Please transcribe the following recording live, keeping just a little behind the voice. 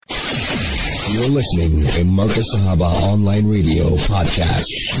You're listening to Marcus Sahaba Online Radio Podcast.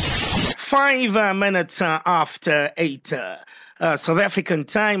 5 minutes after 8 South African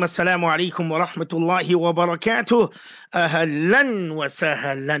time. Assalamu alaikum wa rahmatullahi wa barakatuh. Ahlan wa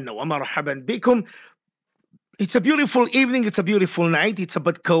sahlan wa marhaban bikum. It's a beautiful evening, it's a beautiful night, it's a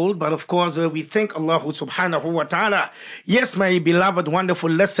bit cold, but of course we thank Allah subhanahu wa ta'ala. Yes, my beloved, wonderful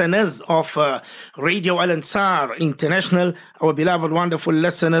listeners of Radio Al-Ansar International, our beloved, wonderful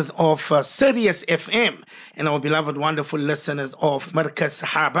listeners of Sirius FM, and our beloved, wonderful listeners of Marcus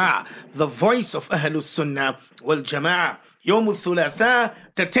Sahaba, the voice of Ahlus Sunnah wal Jama'ah. Yawm al-Thulatha,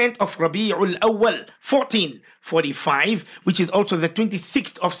 the 10th of Rabi'ul Awwal, 1445, which is also the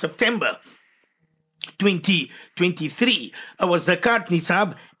 26th of September, 2023. Our zakat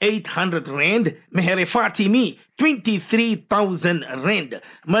nisab 800 rand, meher fatimi 23,000 rand,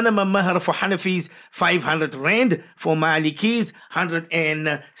 minimum mahar for Hanafis 500 rand, for Malikis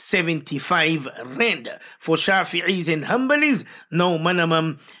 175 rand, for Shafi'is and Hanbalis no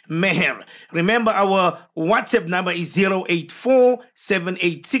minimum meher. Remember, our WhatsApp number is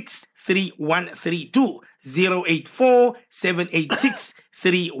 084-786-3132,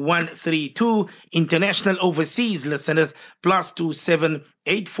 084-786-3132. International overseas listeners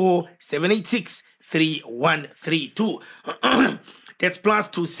 +27847863132. That's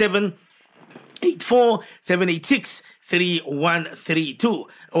 +27847863132.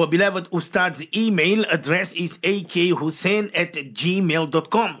 Our beloved Ustad's email address is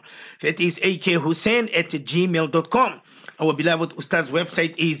akhoosen@gmail.com. That is akhoosen@gmail.com. Our beloved Ustad's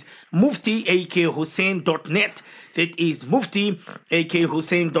website is mufti.akhoosen.net. That is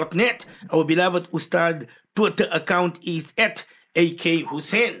mufti.akhoosen.net. Our beloved Ustad Twitter account is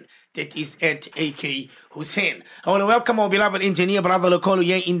 @akhoosen. That is @akhoosen. I want to welcome our beloved engineer, Brother Lokolo,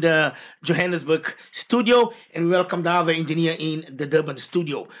 here in the Johannesburg studio, and we welcome the other engineer in the Durban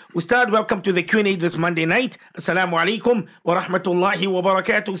studio. Ustad, welcome to the QnA this Monday night. Assalamu alaikum wa rahmatullahi wa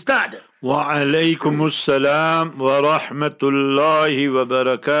barakatuh, Ustad. Wa alaykum assalam wa rahmatullahi wa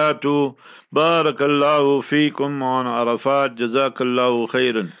barakatuh. Barakallahu feekum on Arafat. Jazakallahu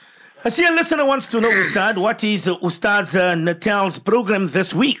khairan. I see a listener wants to know, Ustad, what is Ustad's Natal's program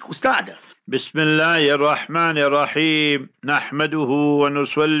this week, Ustad? Bismillahir Rahmanir Rahim. Nahmaduhu wa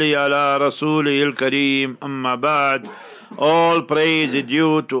nusalli ala Rasulihil Kareem. Amma ba'd. All praise is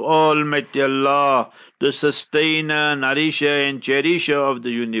due to Almighty Allah, the sustainer, nourisher and cherisher of the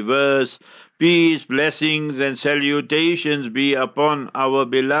universe. Peace, blessings and salutations be upon our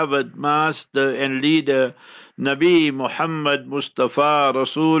beloved master and leader, Nabi Muhammad Mustafa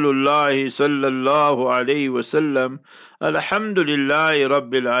Rasulullah sallallahu alayhi wasallam. Alhamdulillahi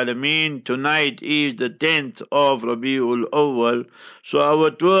Rabbil Alameen. Tonight is the 10th of Rabi'ul Awwal. So our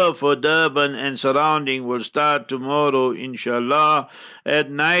tour for Durban and surrounding will start tomorrow, inshallah.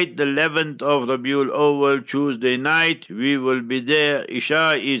 At night, the 11th of Rabi'ul Awwal, Tuesday night, we will be there.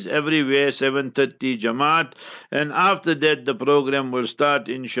 Isha is everywhere, 7:30 Jamaat. And after that, the program will start,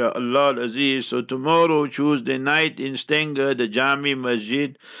 inshallah Aziz. So tomorrow, Tuesday night, in Stenger, the Jami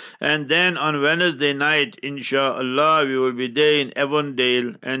Masjid. And then on Wednesday night, inshallah, we will be there in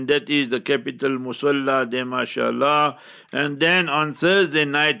Avondale, and that is the capital Musalla there, mashallah. And then on Thursday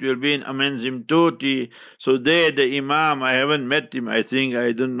night we'll be in Amenzim Toti. So there the Imam, I haven't met him, I think,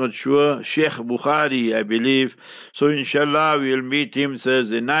 I'm not sure, Sheikh Bukhari, I believe. So inshallah we'll meet him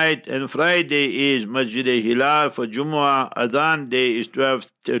Thursday night. And Friday is Masjid Hilal for Jumu'ah. Adhan day is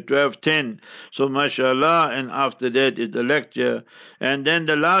 12:10. So mashallah, and after that is the lecture. And then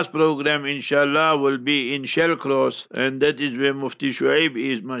the last program, inshallah, will be in Shellcross, and that is where Mufti Shuaib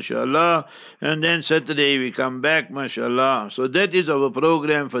is, mashallah. And then Saturday we come back, mashallah. So that is our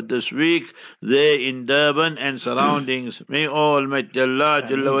program for this week, there in Durban and surroundings. May Almighty Allah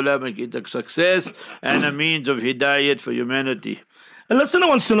Jalla wala make it a success and a means of hidayat for humanity. A listener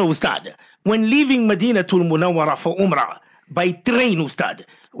wants to know, Ustad, when leaving Madinatul Munawwara for Umrah by train, Ustad,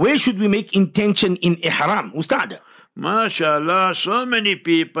 where should we make intention in Ihram, Ustad? MashaAllah, so many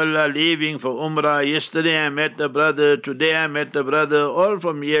people are leaving for Umrah. Yesterday I met a brother, today I met a brother, all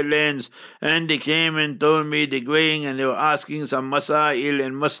from Yearlands, and they came and told me they're going and they were asking some masail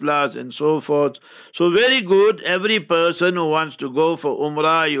and maslas and so forth. So very good. Every person who wants to go for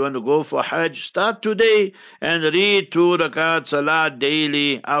Umrah, you want to go for Hajj, start today and read 2 rakat salat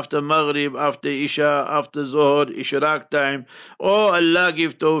daily, after Maghrib, after Isha, after Zuhr, Ishraq time. Oh, Allah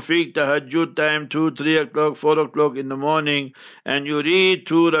give tawfiq, tahajjud time, 2, 3 o'clock, 4 o'clock in the morning, and you read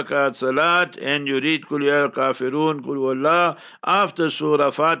 2 rakat salat, and you read Qul Ya Kafirun, Qul Wallah, after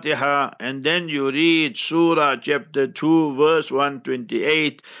Surah Fatiha, and then you read Surah chapter 2, verse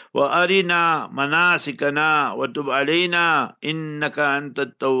 128, Wa arina manasikana wa tub alayna innaka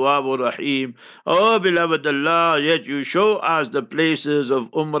antat tawwabur rahim. Oh beloved Allah, yet you show us the places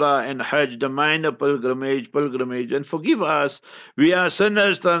of Umrah and Hajj, the minor pilgrimage, and forgive us. We are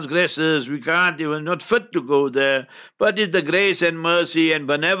sinners, transgressors, we can't even, not fit to go there. But it's the grace and mercy and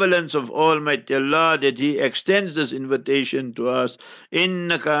benevolence of Almighty Allah that He extends this invitation to us.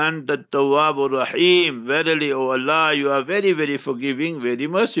 Innaka antat tawwabur rahim. Verily, O Allah, you are very, very forgiving, very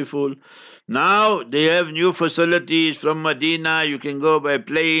merciful. Now they have new facilities from Medina. You can go by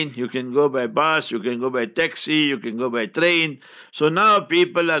plane, you can go by bus, you can go by taxi, you can go by train. So now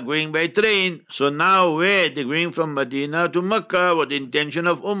people are going by train. So now where? They're going from Medina to Mecca with the intention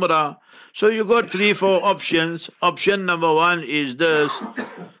of Umrah. So you got 3-4 options. Option number one is this.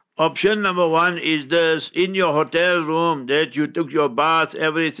 Option number one is this: in your hotel room that you took your bath,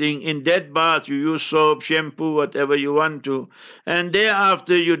 everything, in that bath you use soap, shampoo, whatever you want to, and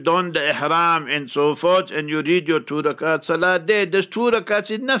thereafter you don the ihram and so forth, and you read your 2 rakat salat there. There's 2 rakats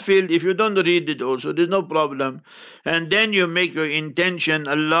in nafil. If you don't read it also, there's no problem. And then you make your intention,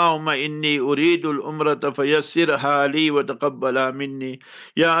 Allahumma inni uridul umrata fayassirha li wa taqabbala minni.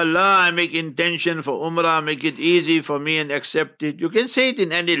 Ya Allah, I make intention for umrah, make it easy for me and accept it. You can say it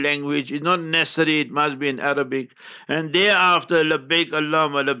in any language. It's not necessary, it must be in Arabic. And thereafter, labbaik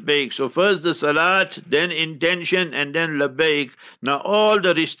Allahumma labbaik. So first the salat, then intention, and then labbaik. Now all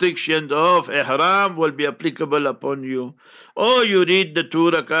the restrictions of ihram will be applicable upon you. Or you read the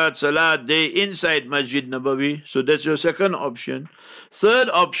 2 rakat salat there inside Masjid Nabawi. So that's your second option. Third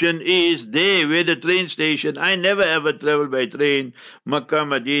option is there where the train station. I never ever travel by train, Makkah,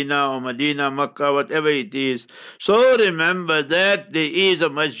 Medina, or Medina, Makkah, whatever it is. So remember that there is a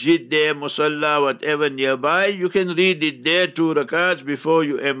masjid there, musalla, whatever nearby. You can read it there 2 rakats before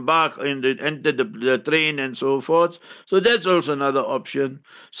you embark and enter the train and so forth. So that's also another option.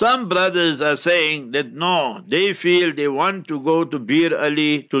 Some brothers are saying that no, they feel they want to go to Bir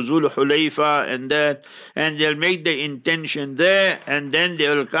Ali, to Zul Hulayfa and that, and they'll make the intention there, and then they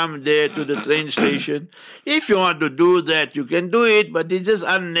will come there to the train station. If you want to do that, you can do it, but it's just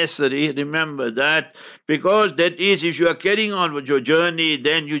unnecessary. Remember that, because that is, if you are carrying on with your journey,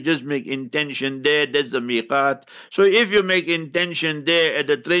 then you just make intention there. That's the miqat. So if you make intention there at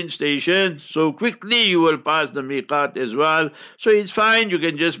the train station, so quickly you will pass the miqat as well. So it's fine. You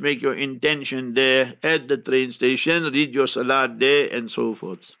can just make your intention there at the train station, read your salat there, and so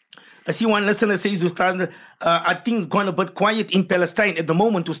forth. I see one listener says, Ustad, are things gone a bit quiet in Palestine at the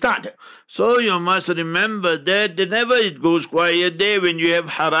moment to start? So you must remember that whenever it goes quiet there, when you have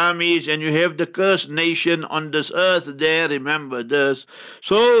haramis and you have the cursed nation on this earth there, remember this.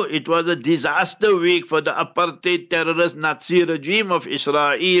 So it was a disaster week for the apartheid terrorist Nazi regime of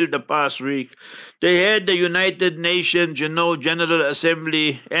Israel the past week. They had the United Nations, General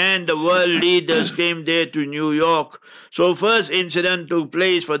Assembly, and the world leaders came there to New York. So first incident took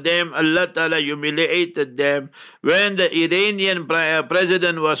place for them. Allah Ta'ala humiliated them. When the Iranian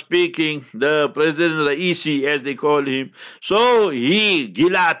president was speaking, the President Raisi, as they call him, so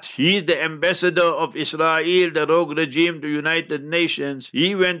Gilad, he's the ambassador of Israel, the rogue regime, to United Nations.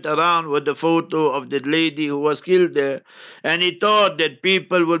 He went around with the photo of that lady who was killed there, and he thought that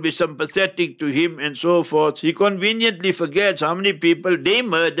people would be sympathetic to him and so forth. He conveniently forgets how many people they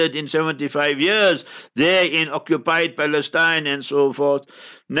murdered in 75 years there in occupied Palestine and so forth.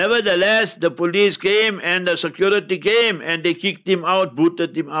 Nevertheless, the police came and the security came and they kicked him out,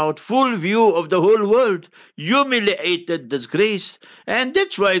 booted him out. Full view of the whole world. Humiliated, disgraced. And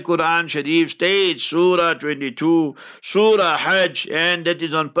that's why Quran Sharif states, Surah 22, Surah Hajj, and that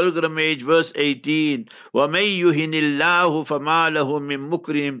is on pilgrimage, verse 18. وَمَن يُهِنِ اللَّهُ فَمَا لَهُ مِن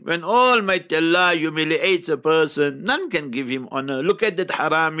مُكْرِمٍ. When Almighty Allah humiliates a person, none can give him honor. Look at that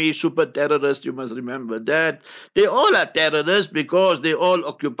harami, super terrorist, you must remember that. They all are terrorists because they all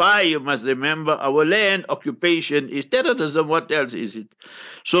occupy. You must remember, our land occupation is terrorism. What else is it?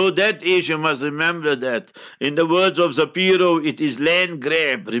 So that is, you must remember that. In the words of Zapiro, it is land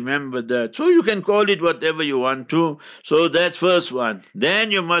grab. Remember that. So you can call it whatever you want to. So that's first one.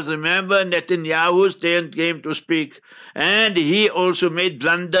 Then you must remember Netanyahu's turn came to speak. And he also made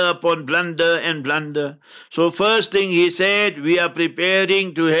blunder upon blunder and blunder. So first thing he said, we are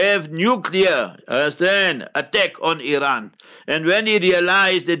preparing to have nuclear attack on Iran. And when he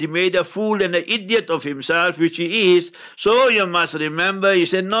realized that he made a fool and an idiot of himself, which he is, so you must remember, he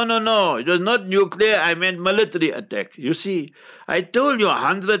said, no, it was not nuclear, I meant military attack. You see, I told you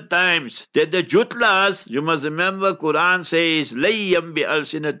 100 times that the jutlas, you must remember, Quran says, layyam bi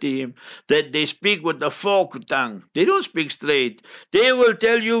alsinatihim, that they speak with the forked tongue. They don't speak straight. They will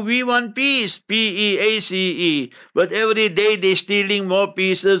tell you, we want peace, P-E-A-C-E. But every day they're stealing more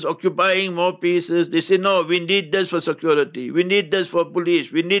pieces, occupying more pieces. They say, no, we need this for security. We need this for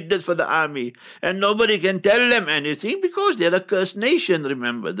police. We need this for the army. And nobody can tell them anything because they're a cursed nation,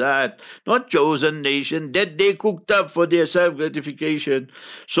 remember that. Not chosen nation that they cooked up for their self-gratification.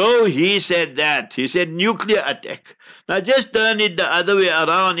 So he said that. He said nuclear attack. Now just turn it the other way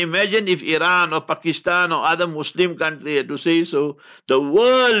around. Imagine if Iran or Pakistan or other Muslim country had to say so. The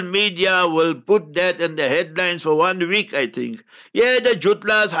world media will put that in the headlines for 1 week, I think. Yeah, the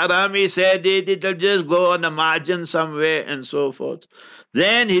Jutlas, Harami said it. It'll just go on the margin somewhere and so forth.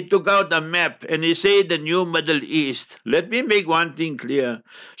 Then he took out a map and he said the new Middle East. Let me make one thing clear.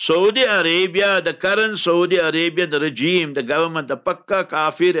 Saudi Arabia, the current Saudi Arabian regime, the government, the Pakka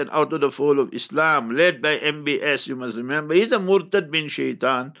Kafir and out of the fold of Islam, led by MBS, you must remember. He's a Murtad bin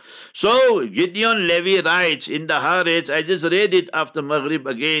Shaitan. So Gideon Levy writes in the Haaretz, I just read it after Maghrib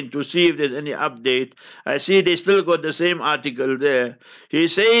again to see if there's any update. I see they still got the same article there. He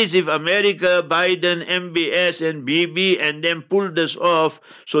says if America, Biden, MBS and BB and them pull this off,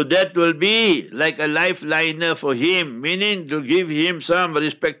 so that will be like a lifeliner for him, meaning to give him some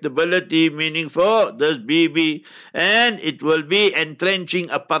respectability, meaning for this BB, and it will be entrenching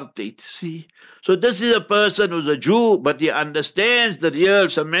apartheid. See? So this is a person who's a Jew, but he understands the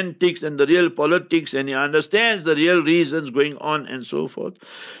real semantics and the real politics, and he understands the real reasons going on and so forth.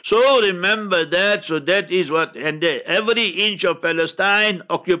 So remember that, so that is what, and every inch of Palestine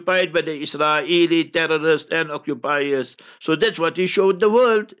occupied by the Israeli terrorists and occupiers. So that's what he showed the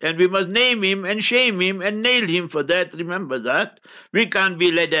world, and we must name him and shame him and nail him for that. Remember that. We can't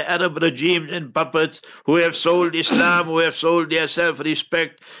be like the Arab regimes and puppets who have sold Islam, who have sold their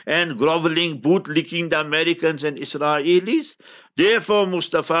self-respect and groveling, bootlicking the Americans and Israelis. Therefore,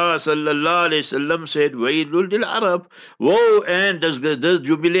 Mustafa sallallahu alayhi wasallam said, Wailul lil Arab, woe and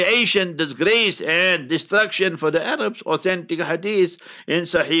jubilation, disgrace and destruction for the Arabs. Authentic hadith in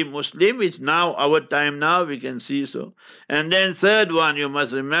Sahih Muslim. It's now our time now, we can see so. And then third one you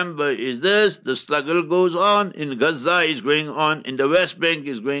must remember is this, the struggle goes on. In Gaza is going on, in the West Bank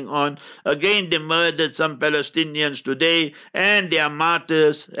is going on. Again, they murdered some Palestinians today, and they are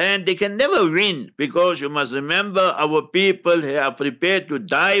martyrs, and they can never win, because you must remember our people are prepared to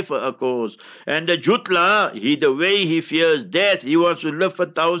die for a cause. And the Jutla, the way he fears death, he wants to live for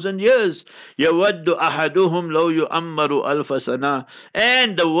 1,000 years. يَوَدُّ أَحَدُهُمْ لَوْ يُؤَمَّرُ أَلْفَ سَنَةٍ.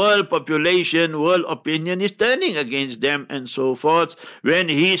 And the world population, world opinion is turning against them and so forth. When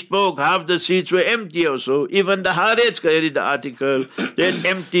he spoke, half the seats were empty or so. Even the Haaretz carried the article, that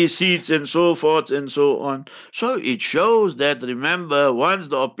empty seats and so forth and so on. So it shows that, remember, once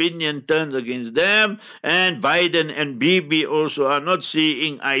the opinion turns against them, and Biden and Bibi also are not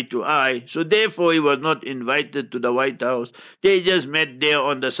seeing eye to eye, so therefore he was not invited to the White House. They just met there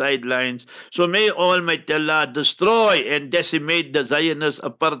on the sidelines. So may Almighty Allah destroy and decimate the Zionist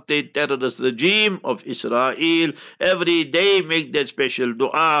apartheid terrorist regime of Israel. Every day make that special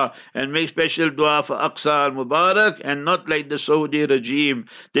dua, and make special dua for Aqsa al-Mubarak, and not like the Saudi regime.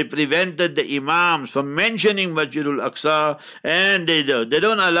 They prevented the imams from mentioning Masjidul Aqsa, and they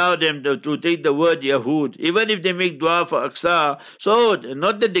don't allow them to take the word Yahud. Even if they make dua for Aqsa, so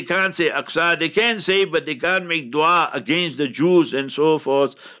not that they can't say Aqsa, they can say, but they can't make dua against the Jews and so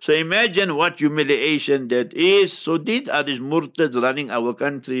forth. So imagine what humiliation that is. So these are these murtads running our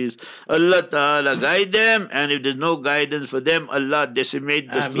countries. Allah Ta'ala guide them, and if there's no guidance for them, Allah decimate,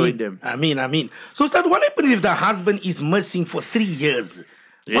 destroy them. Ameen, ameen. So Ustad, what happens if the husband is missing for 3 years?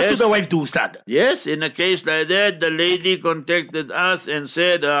 What should the wife do, Ustad? Yes, in a case like that, the lady contacted us and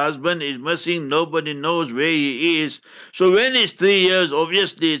said her husband is missing, nobody knows where he is. So when it's 3 years,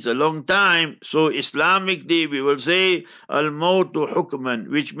 obviously it's a long time. So Islamically we will say al-mawtu hukman,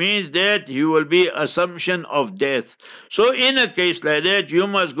 which means that he will be assumption of death. So in a case like that, you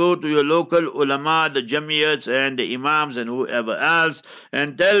must go to your local ulama, the jamiyats and the imams and whoever else,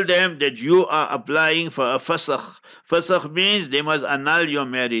 and tell them that you are applying for a fasakh. Fasakh means they must annul your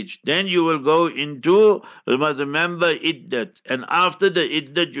marriage. Then you will go into, you must remember, iddat. And after the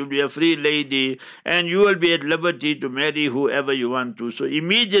iddat, you'll be a free lady, and you will be at liberty to marry whoever you want to. So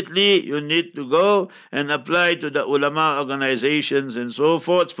immediately you need to go and apply to the ulama organizations and so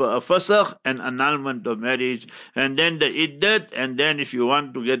forth for a fasakh and annulment of marriage. And then the iddat, and then if you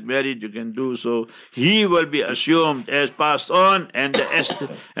want to get married, you can do so. He will be assumed as passed on, and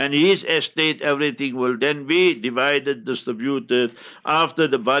his estate, everything will then be divided divided, distributed after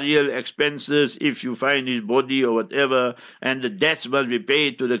the burial expenses, if you find his body or whatever, and the debts must be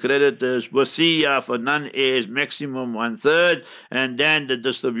paid to the creditors. Wasiya for non-heirs, maximum 1/3, and then the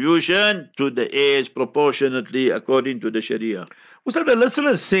distribution to the heirs proportionately according to the Sharia. So the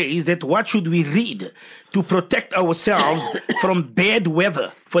listener says that what should we read to protect ourselves from bad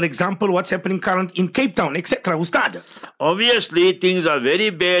weather? For example, what's happening current in Cape Town, etc. Ustad. Obviously, things are very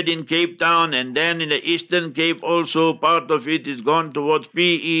bad in Cape Town, and then in the Eastern Cape also, part of it is gone towards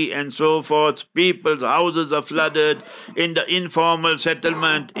PE and so forth. People's houses are flooded in the informal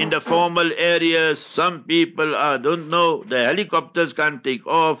settlement, in the formal areas. Some people don't know, the helicopters can't take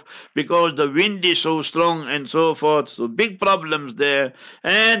off because the wind is so strong and so forth. So big problems there.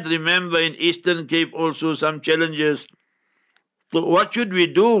 And remember, in Eastern Cape also some challenges. So what should we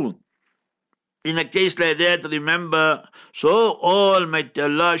do in a case like that? Remember, so Almighty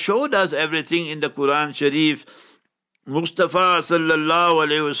Allah showed us everything in the Quran Sharif. Mustafa sallallahu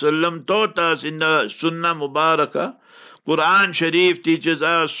alayhi wasallam taught us in the Sunnah Mubarakah. Quran Sharif teaches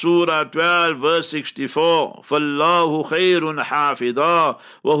us Surah 12 verse 64. فَاللَّهُ خَيْرٌ حَافِظًا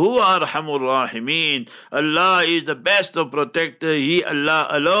وَهُوَ أَرْحَمُ الرَّاحِمِينَ. Allah is the best of protector. He, Allah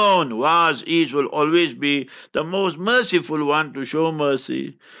alone, is, will always be the most merciful one to show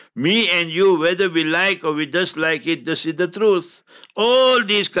mercy. Me and you, whether we like or we dislike it, this is the truth. All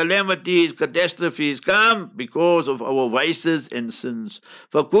these calamities, catastrophes come because of our vices and sins.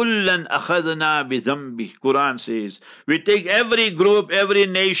 فَكُلًّا أَخَذْنَا بِذَنْبِهِ. Quran says, we take every group, every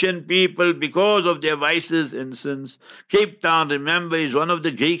nation, people because of their vices and sins. Cape Town, remember, is one of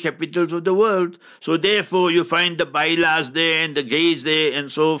the gay capitals of the world. So therefore you find the bailas there and the gays there and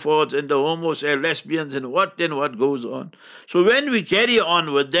so forth, and the homos and lesbians and what goes on. So when we carry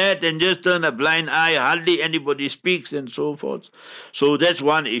on with that and just turn a blind eye, hardly anybody speaks and so forth. So that's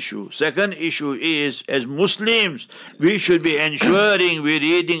one issue. Second issue is, as Muslims, we should be ensuring we're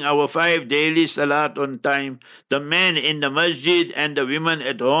reading our 5 daily salat on time, the men in the masjid and the women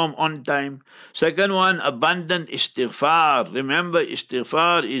at home on time. Second one, abundant istighfar. Remember,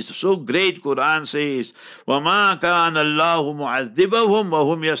 istighfar is so great. Quran says, وَمَا كَانَ اللَّهُ مُعَذِّبَهُمْ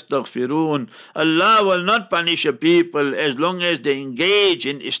وَهُمْ يَسْتَغْفِرُونَ. Allah will not punish a people as long as they engage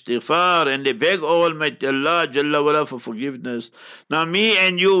in istighfar and they beg Almighty Allah Jalla wala for forgiveness. Now me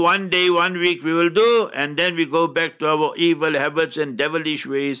and you, one day, 1 week we will do, and then we go back to our evil habits and devilish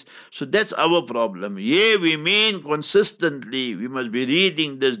ways. So that's our problem. Yeah, we mean consistently. We must be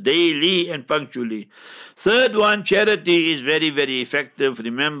reading this daily and punctually. Third one, charity is very, very effective.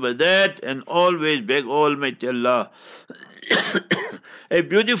 Remember that, and always beg Almighty Allah. A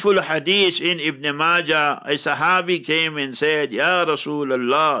beautiful hadith in Ibn Majah, a Sahabi came and said, Ya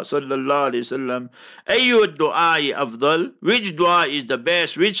Rasulullah sallallahu alayhi wasallam, Ayyu du'ai afdal? Which dua is the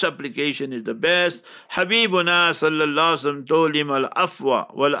best? Which supplication is the best? Habibuna sallallahu alayhi wasallam told him,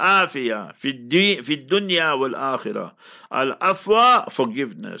 Al-afwa wal-afiyah fi dunya wal-akhirah. Al-afwa,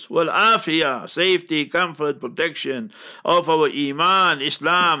 forgiveness. Wal-afiyah, safety, comfort, protection of our iman,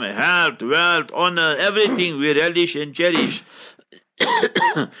 Islam, health, wealth, honor, everything we relish and cherish.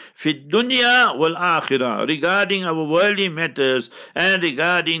 Fi dunya wal akhirah, regarding our worldly matters and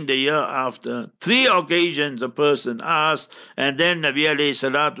regarding the year after. 3 occasions a person asked, and then Nabi alayhi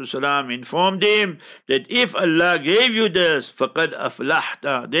salatu salam informed him that if Allah gave you this, faqad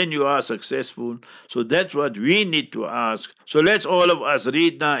aflahta, then you are successful. So that's what we need to ask. So let's all of us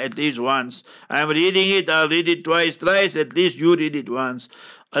read now at least once. I'm reading it, I'll read it twice, thrice, at least you read it once.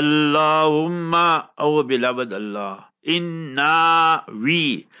 Allahumma, our beloved Allah, Inna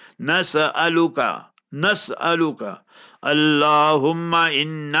we nas'aluka Allahumma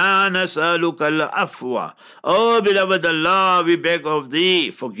inna nas'aluka al-afwa. Oh beloved Allah, we beg of thee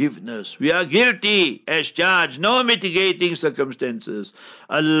forgiveness. We are guilty as charged, no mitigating circumstances.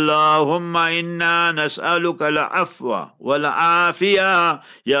 Allahumma inna nas'aluka al-afwa wal-afiyah.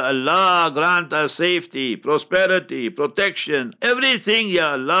 Ya Allah, grant us safety, prosperity, protection, everything,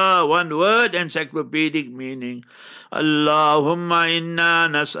 Ya Allah, one word, encyclopedic meaning. Allahumma inna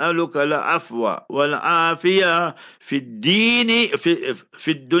nas'aluka al-afwa wal-afiyah fi الدين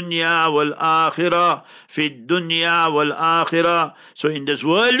في الدنيا والآخرة في الدنيا والآخرة. So in this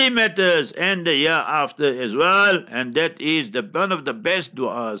worldly matters and the year after as well, and that is one of the best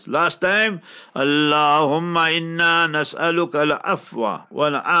du'as. Last time, Allahumma inna nas'aluka al-afwa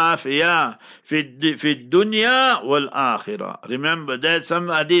wal-afiyah fi الدنيا والآخرة. Remember that some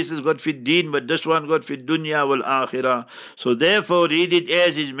hadiths got fi din, but this one got fi dunya wal-akhirah. So therefore read it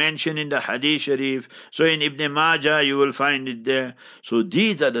as is mentioned in the hadith sharif. So in Ibn Majah you will find it there. So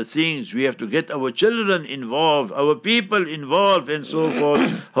these are the things we have to get our children involved, our people involved, and so forth.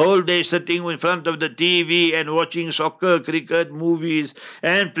 Whole day sitting in front of the TV and watching soccer, cricket, movies,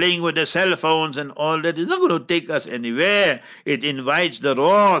 and playing with the cell phones and all that is not going to take us anywhere. It invites the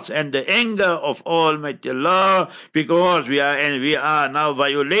wrath and the anger of Almighty Allah, because we are now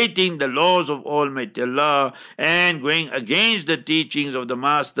violating the laws of Almighty Allah and going against the teachings of the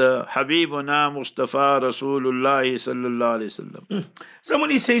Master Habibuna Mustafa Rasulullah sallallahu alaihi wasallam.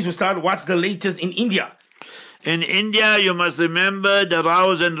 Somebody says, Ustad, what's the latest in India? In India, you must remember the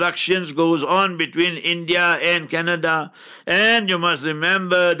rows and ructions goes on between India and Canada. And you must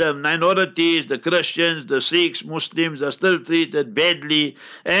remember the minorities, the Christians, the Sikhs, Muslims are still treated badly.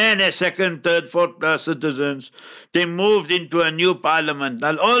 And as second, third, fourth class citizens, they moved into a new parliament.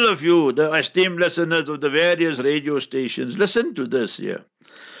 Now all of you, the esteemed listeners of the various radio stations, listen to this here.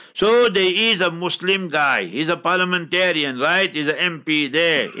 So there is a Muslim guy, he's a parliamentarian, right? He's an MP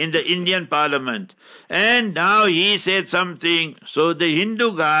there in the Indian parliament. And now he said something. So the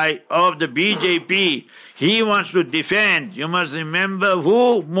Hindu guy of the BJP, he wants to defend. You must remember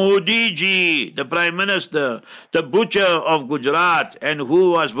who? Modi ji, the Prime Minister, the butcher of Gujarat, and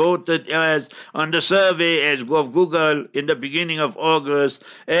who was voted as on the survey as of Google in the beginning of August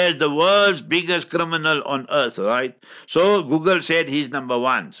as the world's biggest criminal on earth, right? So Google said he's number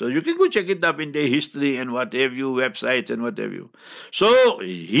one. So you can go check it up in the history and what have you, websites and what have you. So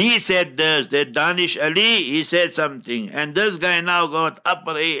he said this, that Danish Ali, he said something, and this guy now got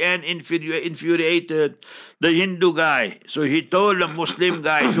uppity and infuriated the Hindu guy. So he told the Muslim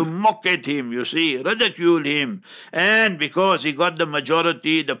guy to mock at him, you see, ridicule him. And because he got the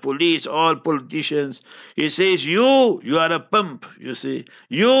majority, the police, all politicians, he says, you are a pimp, you see.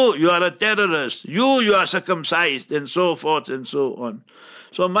 You are a terrorist. You are circumcised, and so forth and so on.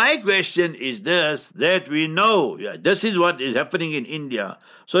 So my question is this, that we know, this is what is happening in India.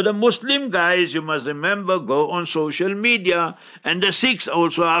 So the Muslim guys, you must remember, go on social media, and the Sikhs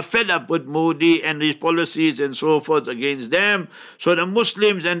also are fed up with Modi and his policies and so forth against them. So the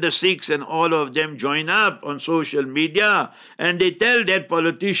Muslims and the Sikhs and all of them join up on social media, and they tell that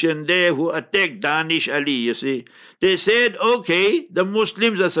politician there who attacked Danish Ali, you see, they said, okay, the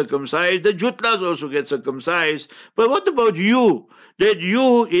Muslims are circumcised, the Jutlas also get circumcised, but what about you? That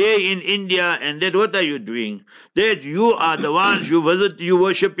you here in India, and that what are you doing? That you are the ones, you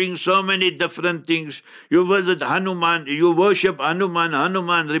worshipping so many different things. You visit Hanuman, you worship Hanuman.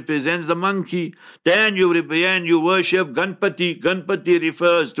 Hanuman represents the monkey. Then you worship Ganpati. Ganpati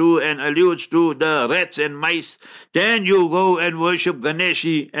refers to and alludes to the rats and mice. Then you go and worship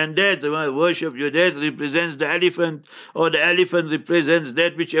Ganeshi, and that that represents the elephant, or the elephant represents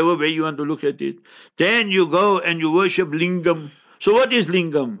that, whichever way you want to look at it. Then you go and you worship Lingam. So what is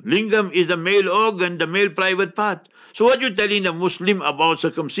Lingam? Lingam is the male organ, the male private part. So what you telling a Muslim about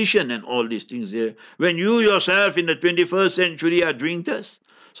circumcision and all these things there, when you yourself in the 21st century are doing this?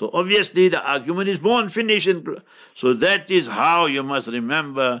 So obviously the argument is born, finished. So that is how you must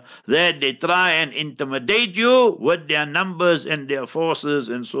remember that they try and intimidate you with their numbers and their forces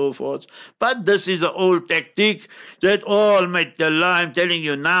and so forth. But this is an old tactic that Almighty Allah, I'm telling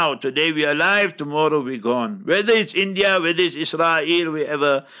you now, today we are alive, tomorrow we gone. Whether it's India, whether it's Israel,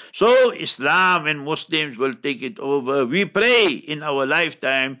 wherever. So Islam and Muslims will take it over. We pray in our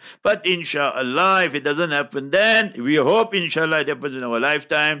lifetime, but inshallah, if it doesn't happen then, we hope inshallah it happens in our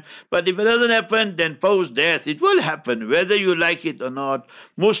lifetime. But if it doesn't happen, then post-death, it will happen, whether you like it or not.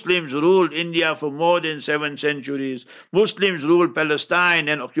 Muslims ruled India for more than 7 centuries. Muslims ruled Palestine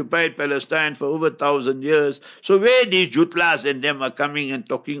and occupied Palestine for over 1,000 years. So where these Jutlas and them are coming and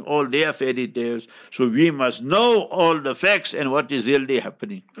talking all their fairy tales. So we must know all the facts and what is really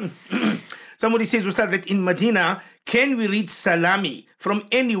happening. Somebody says, Ustad, that in Medina, can we read Salami from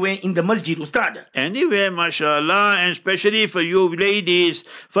anywhere in the masjid, Ustad? Anywhere, mashallah, and especially for you ladies,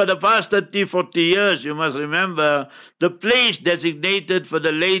 for the past 30, 40 years, you must remember, the place designated for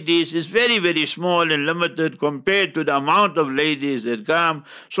the ladies is very, very small and limited compared to the amount of ladies that come.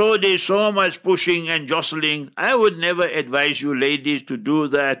 So there's so much pushing and jostling. I would never advise you ladies to do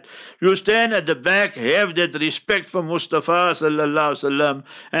that. You stand at the back, have that respect for Mustafa sallallahu alaihi wasallam,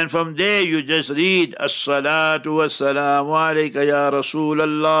 and from there you just read, As-salatu was-salamu alayka ya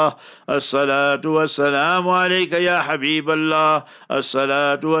Rasulallah, As-salatu was-salamu alayka ya Habib Allah.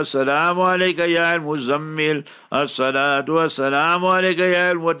 As-salatu was-salamu alayka ya al-Muzammil. As-salatu was-salamu alayka ya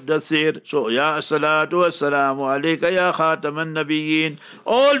al-Muddathir. So, ya as-salatu was-salamu alayka ya Khatam al-Nabiyyin.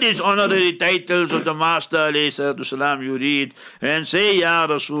 All these honorary titles of the Master alayhi salatu salam you read and say, Ya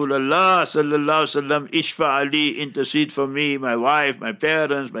Rasulullah sallallahu alaihi wasallam, Ishfa Ali, intercede for me, my wife, my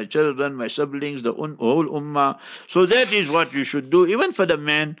parents, my children, my siblings, the whole ummah. So that is what you should do, even for the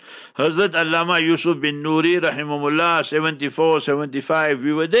men. Hazrat Allama Yusuf bin Nuri, rahimahullah, 74, 75,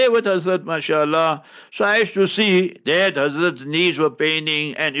 we were there with Hazrat, mashallah. So I used to see that Hazrat's knees were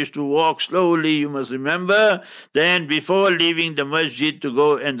paining and used to walk slowly, you must remember. Then before leaving the masjid to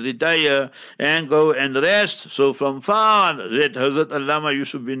go and retire and go and rest, so from far, that Hazrat Allama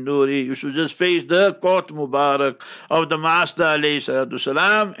Yusuf bin Nuri used to just face the court Mubarak of the Master alayhi salatu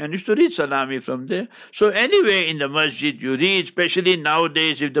salam and used to read salami from there. So anyway, in the masjid you read, especially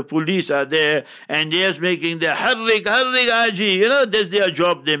nowadays if the police are there and they're just making their harrik aji, that's their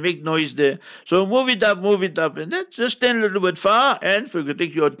job, they make noise there. So move it up, and then just stand a little bit far and you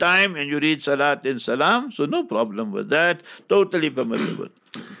take your time and you read salat and salam. So no problem with that, totally permissible.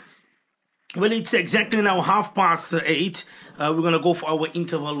 Well, it's exactly now 8:30. We're going to go for our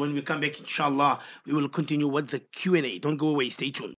interval. When we come back, inshallah, we will continue with the Q&A. Don't go away. Stay tuned.